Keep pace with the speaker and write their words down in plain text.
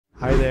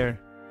Hi there!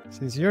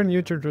 Since you're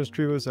new to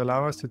Transkribus,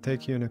 allow us to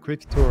take you on a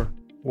quick tour.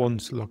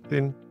 Once logged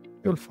in,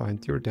 you'll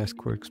find your desk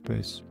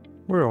workspace,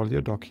 where all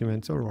your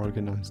documents are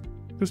organized.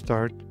 To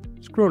start,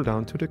 scroll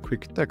down to the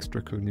quick text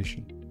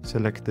recognition.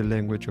 Select the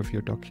language of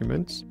your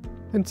documents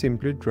and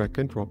simply drag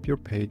and drop your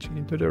page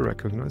into the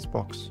Recognize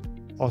box.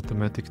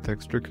 Automatic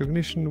text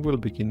recognition will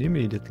begin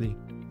immediately,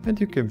 and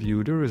you can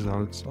view the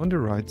results on the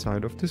right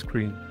side of the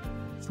screen.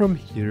 From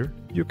here,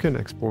 you can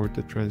export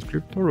the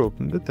transcript or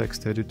open the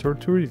text editor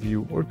to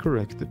review or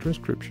correct the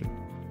transcription.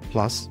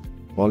 Plus,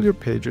 all your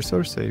pages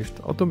are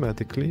saved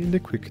automatically in the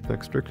Quick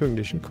Text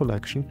Recognition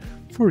collection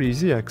for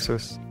easy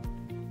access.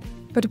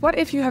 But what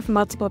if you have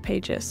multiple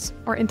pages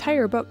or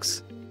entire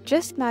books?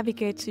 Just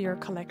navigate to your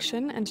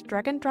collection and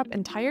drag and drop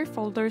entire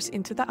folders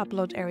into the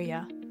upload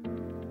area.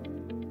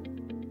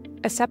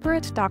 A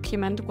separate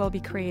document will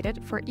be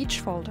created for each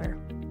folder.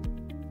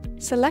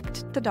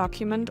 Select the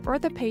document or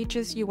the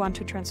pages you want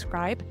to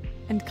transcribe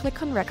and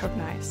click on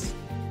Recognize.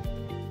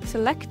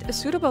 Select a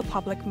suitable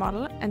public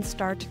model and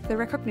start the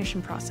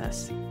recognition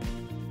process.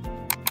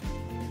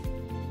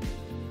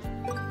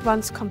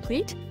 Once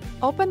complete,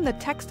 open the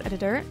text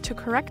editor to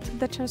correct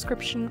the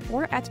transcription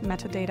or add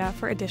metadata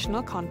for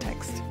additional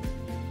context.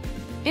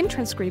 In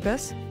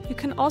Transkribus, you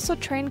can also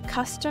train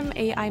custom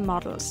AI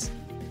models.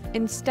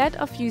 Instead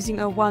of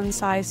using a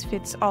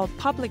one-size-fits-all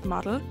public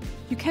model,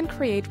 you can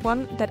create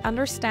one that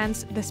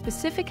understands the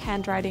specific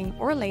handwriting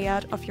or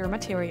layout of your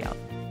material.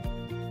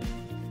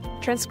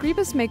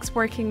 Transkribus makes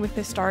working with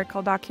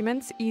historical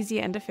documents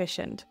easy and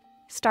efficient.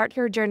 Start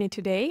your journey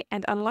today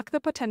and unlock the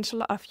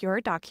potential of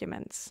your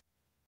documents.